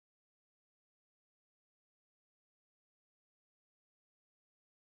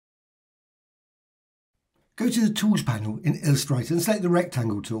go to the Tools panel in Illustrator and select the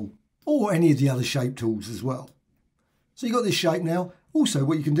Rectangle tool, or any of the other shape tools as well. So you've got this shape now. Also,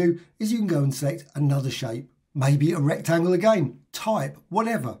 what you can do is you can go and select another shape, maybe a rectangle again, type,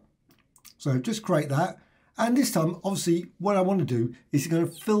 whatever. So just create that. And this time, obviously, what I want to do is going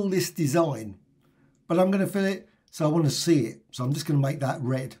to fill this design. But I'm going to fill it, so I want to see it. So I'm just going to make that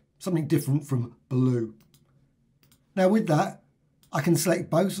red, something different from blue. Now with that, I can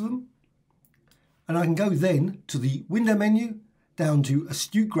select both of them. And I can go then to the window menu, down to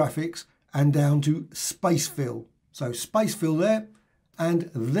Astute Graphics, and down to Space Fill. So Space Fill there, and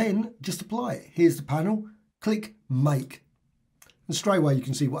then just apply it. Here's the panel, click Make. And straight away you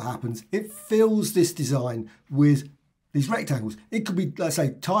can see what happens. It fills this design with these rectangles. It could be, let's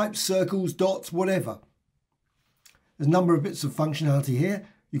say, types, circles, dots, whatever. There's a number of bits of functionality here.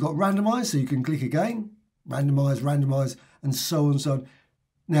 You've got randomize, so you can click again, randomize, and so on and so on.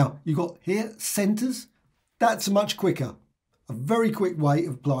 Now, you've got here centers. That's much quicker, a very quick way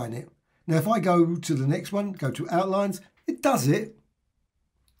of applying it. Now, if I go to the next one, go to outlines, it does it,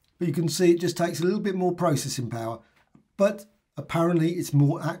 but you can see it just takes a little bit more processing power, but apparently it's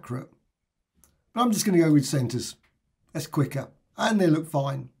more accurate. But I'm just going to go with centers. That's quicker, and they look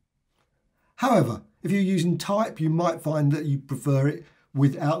fine. However, if you're using type, you might find that you prefer it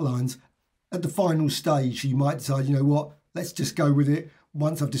with outlines. At the final stage, you might decide, you know what, let's just go with it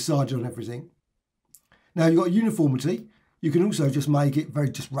once I've decided on everything. Now you've got uniformity. You can also just make it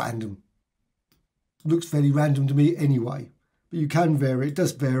just random. Looks fairly random to me anyway, but you can vary. It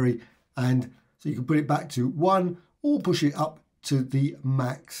does vary, and so you can put it back to 1 or push it up to the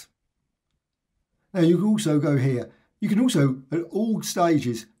max. Now you can also go here. You can also at all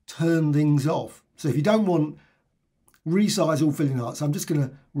stages turn things off. So if you don't want resize all filling arts, I'm just going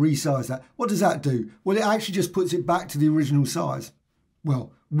to resize that. What does that do? Well, it actually just puts it back to the original size.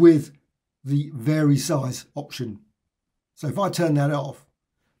 Well, with the vary size option. So if I turn that off,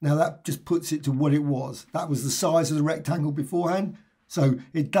 now that just puts it to what it was. That was the size of the rectangle beforehand. So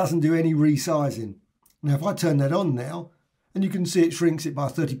it doesn't do any resizing. Now if I turn that on now, and you can see it shrinks it by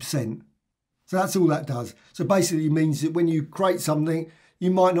 30%. So that's all that does. So basically it means that when you create something,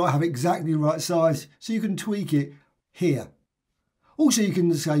 you might not have exactly the right size, so you can tweak it here. Also you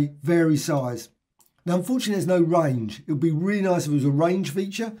can say vary size. Now unfortunately there's no range. It would be really nice if it was a range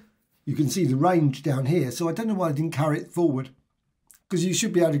feature. You can see the range down here, so I don't know why I didn't carry it forward, because you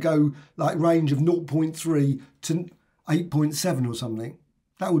should be able to go like range of 0.3 to 8.7 or something.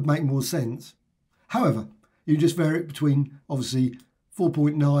 That would make more sense. However, you just vary it between obviously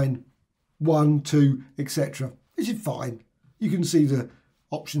 4.9, 1, 2, etc. Which is fine. You can see the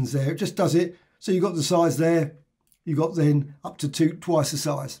options there. It just does it. So you've got the size there. You've got then up to twice the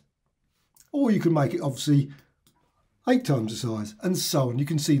size. Or you can make it obviously 8 times the size, and so on. You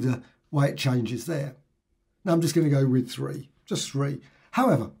can see the way it changes there. Now I'm just going to go with 3, just 3.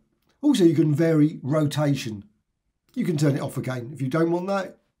 However, also you can vary rotation. You can turn it off again. If you don't want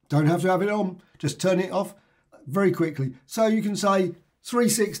that, don't have to have it on. Just turn it off very quickly. So you can say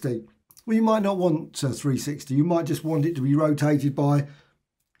 360. Well, you might not want 360. You might just want it to be rotated by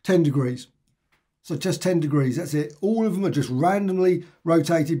 10 degrees. So just 10 degrees, that's it. All of them are just randomly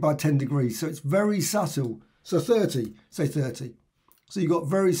rotated by 10 degrees. So it's very subtle. So 30, say 30. So you've got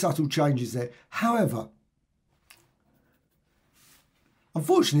very subtle changes there. However,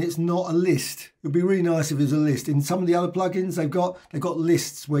 unfortunately, it's not a list. It would be really nice if it was a list. In some of the other plugins, they've got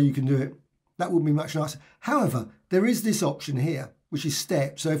lists where you can do it. That would be much nicer. However, there is this option here, which is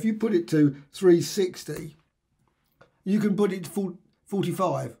step. So if you put it to 360, you can put it to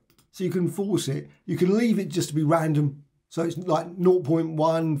 45. So you can force it. You can leave it just to be random. So it's like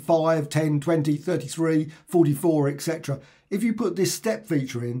 0.1, 5, 10, 20, 33, 44, etc. If you put this step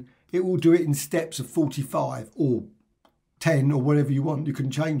feature in, it will do it in steps of 45 or 10 or whatever you want. You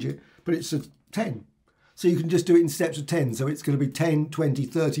can change it, but it's a 10. So you can just do it in steps of 10. So it's going to be 10, 20,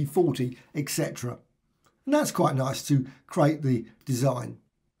 30, 40, etc. And that's quite nice to create the design.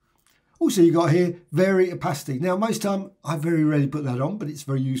 Also, you got here, vary opacity. Now, most time, I very rarely put that on, but it's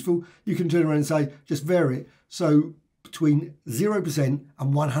very useful. You can turn around and say, just vary it. So between 0%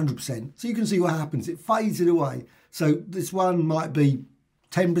 and 100%. So you can see what happens. It fades it away. So this one might be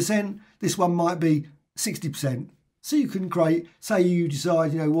 10%. This one might be 60%. So you can create, say you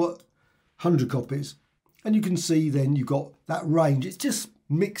decide, you know what, 100 copies. And you can see then you've got that range. It just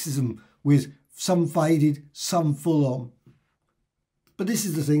mixes them with some faded, some full on. But this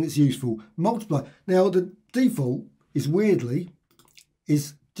is the thing that's useful. Multiply. Now the default is weirdly,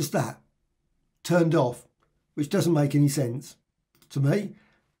 is just that, turned off, which doesn't make any sense to me.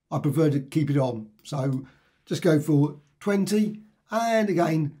 I prefer to keep it on. So just go for 20 and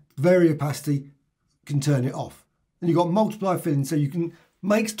again, vary opacity, can turn it off. And you've got multiply filling, so you can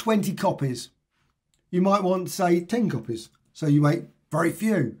make 20 copies. You might want, say, 10 copies, so you make very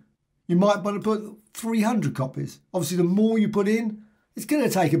few. You might want to put 300 copies. Obviously, the more you put in, it's going to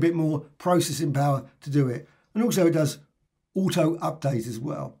take a bit more processing power to do it. And also it does auto update as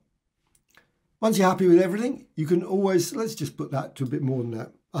well. Once you're happy with everything, you can always, let's just put that to a bit more than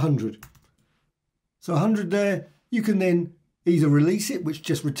that, 100. So 100 there, you can then either release it, which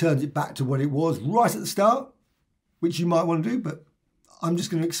just returns it back to what it was right at the start, which you might want to do, but I'm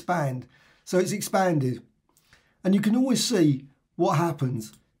just going to expand. So it's expanded. And you can always see what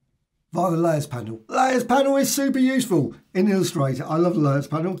happens via the Layers panel. Layers panel is super useful in Illustrator. I love the Layers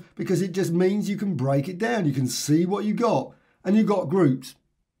panel because it just means you can break it down. You can see what you got, and you've got groups.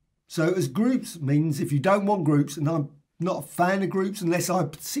 So as groups means if you don't want groups, and I'm not a fan of groups unless I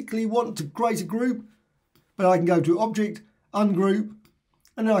particularly want to create a group, but I can go to Object, Ungroup,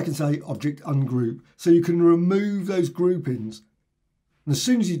 and then I can say Object, Ungroup. So you can remove those groupings. And as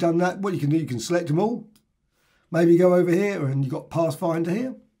soon as you've done that, what you can do, you can select them all. Maybe go over here and you've got Pathfinder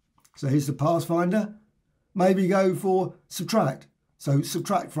here. So here's the Pathfinder. Maybe go for Subtract. So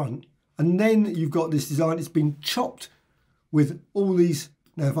Subtract front. And then you've got this design. It's been chopped with all these.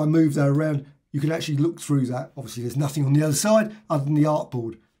 Now, if I move that around, you can actually look through that. Obviously, there's nothing on the other side other than the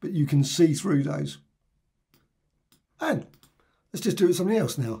artboard, but you can see through those. And let's just do it with something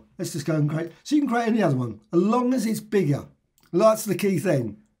else now. Let's just go and create. So you can create any other one, as long as it's bigger. That's the key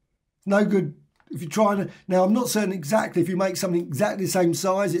thing. No good if you're trying to. Now, I'm not certain exactly if you make something exactly the same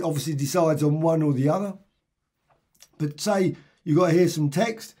size, it obviously decides on one or the other. But say you've got here some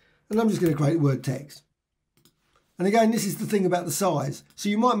text, and I'm just going to create the word text. And again, this is the thing about the size. So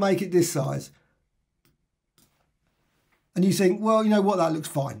you might make it this size. And you think, well, you know what, that looks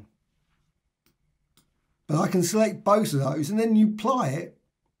fine. But I can select both of those, and then you apply it,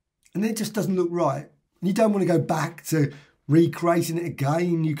 and it just doesn't look right. And you don't want to go back to recreating it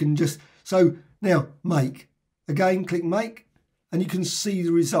again. You can just, so now make. Again, click make, and you can see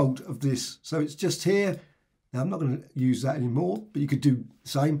the result of this. So it's just here. Now I'm not going to use that anymore, but you could do the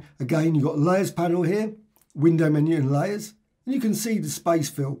same. Again, you've got Layers panel here, window menu and layers, and you can see the space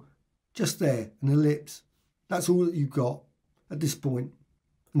fill just there, an ellipse. That's all that you've got at this point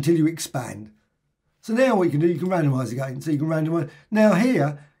until you expand. So now what you can do, you can randomize again. So you can randomize. Now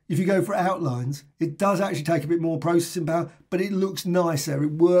here, if you go for outlines, it does actually take a bit more processing power, but it looks nicer.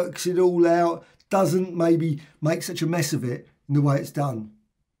 It works it all out, doesn't maybe make such a mess of it in the way it's done.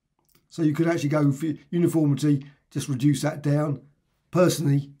 So you could actually go for uniformity, just reduce that down.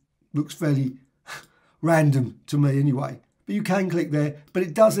 Personally, looks fairly random to me anyway. But you can click there, but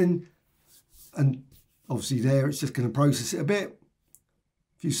it doesn't, and obviously there it's just going to process it a bit.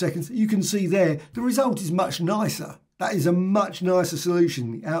 A few seconds. You can see there, the result is much nicer. That is a much nicer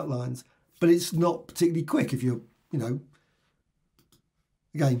solution, the outlines, but it's not particularly quick if you're, you know,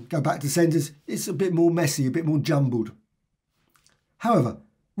 again, go back to centers, it's a bit more messy, a bit more jumbled. However,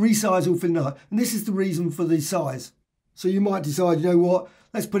 resize all filling out, and this is the reason for the size. So you might decide, you know what,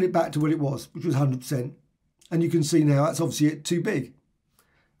 let's put it back to what it was, which was 100%. And you can see now that's obviously too big.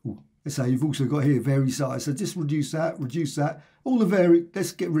 Ooh, let's say you've also got here vary size. So just reduce that, all the vary,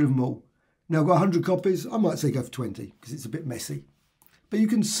 let's get rid of them all. Now I've got 100 copies, I might say go for 20 because it's a bit messy. But you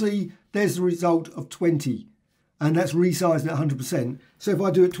can see there's the result of 20, and that's resizing at 100%. So if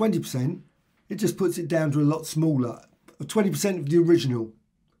I do it 20%, it just puts it down to a lot smaller, 20% of the original,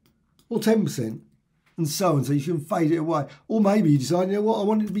 or 10%. And so on, so you can fade it away. Or maybe you decide, you know what, I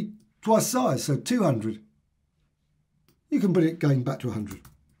want it to be twice size, so 200. You can put it going back to 100.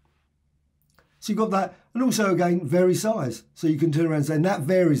 So you've got that, and also again, vary size. So you can turn around and say, and that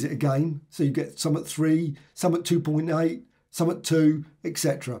varies it again. So you get some at 3, some at 2.8, some at 2,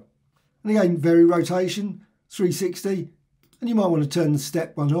 etc. And again, vary rotation, 360. And you might want to turn the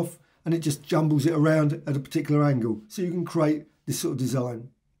step one off, and it just jumbles it around at a particular angle. So you can create this sort of design.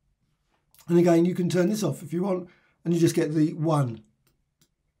 And again, you can turn this off if you want, and you just get the 1,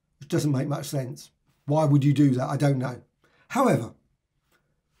 which doesn't make much sense. Why would you do that? I don't know. However,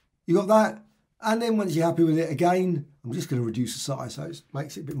 you got that, and then once you're happy with it again, I'm just going to reduce the size so it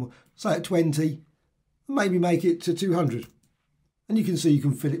makes it a bit more. Say at 20, maybe make it to 200. And you can see you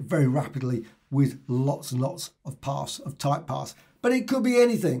can fill it very rapidly with lots and lots of paths, of type paths. But it could be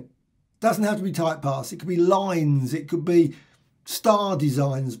anything. It doesn't have to be type paths. It could be lines, it could be star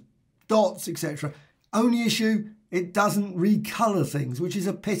designs, dots, etc. Only issue, it doesn't recolour things, which is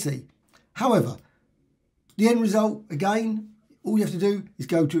a pity. However, the end result, again, all you have to do is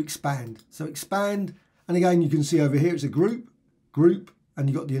go to expand. So expand, and again, you can see over here, it's a group, and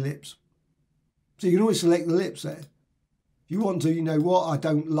you've got the ellipse. So you can always select the ellipse there. If you want to, you know what, I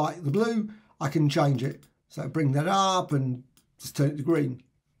don't like the blue, I can change it. So bring that up and just turn it to green.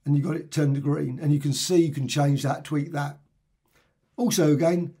 And you've got it turned to green. And you can see you can change that, tweak that. Also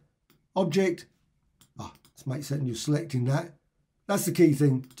again, object. Let's make certain you're selecting that. That's the key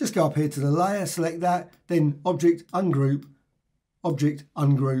thing. Just go up here to the layer, select that, then object, ungroup,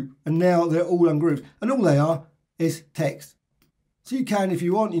 and now they're all ungrouped. And all they are is text. So you can, if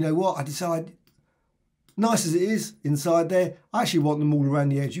you want, you know what, I decide, nice as it is inside there, I actually want them all around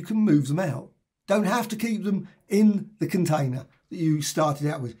the edge. You can move them out. Don't have to keep them in the container that you started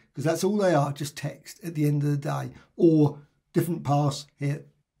out with, because that's all they are, just text at the end of the day, or different paths here.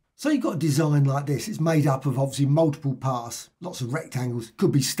 So you've got a design like this. It's made up of obviously multiple paths, lots of rectangles,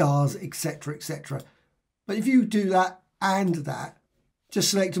 could be stars, etc., etc. But if you do that and that,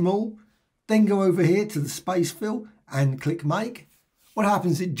 just select them all, then go over here to the space fill and click make. What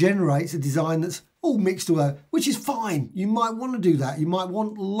happens, it generates a design that's all mixed together, which is fine. You might want to do that. You might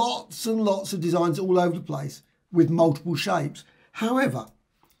want lots and lots of designs all over the place with multiple shapes. However,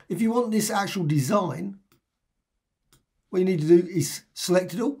 if you want this actual design, what you need to do is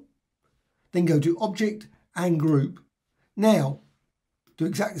select it all, then go to Object and Group. Now, do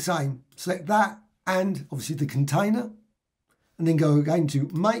exactly the same. Select that and obviously the container, and then go again to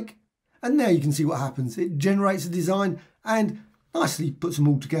Make, and now you can see what happens. It generates a design and nicely puts them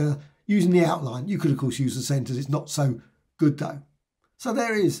all together using the outline. You could, of course, use the centers. It's not so good, though. So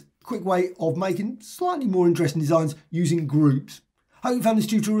there is a quick way of making slightly more interesting designs using groups. Hope you found this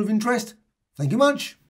tutorial of interest. Thank you much.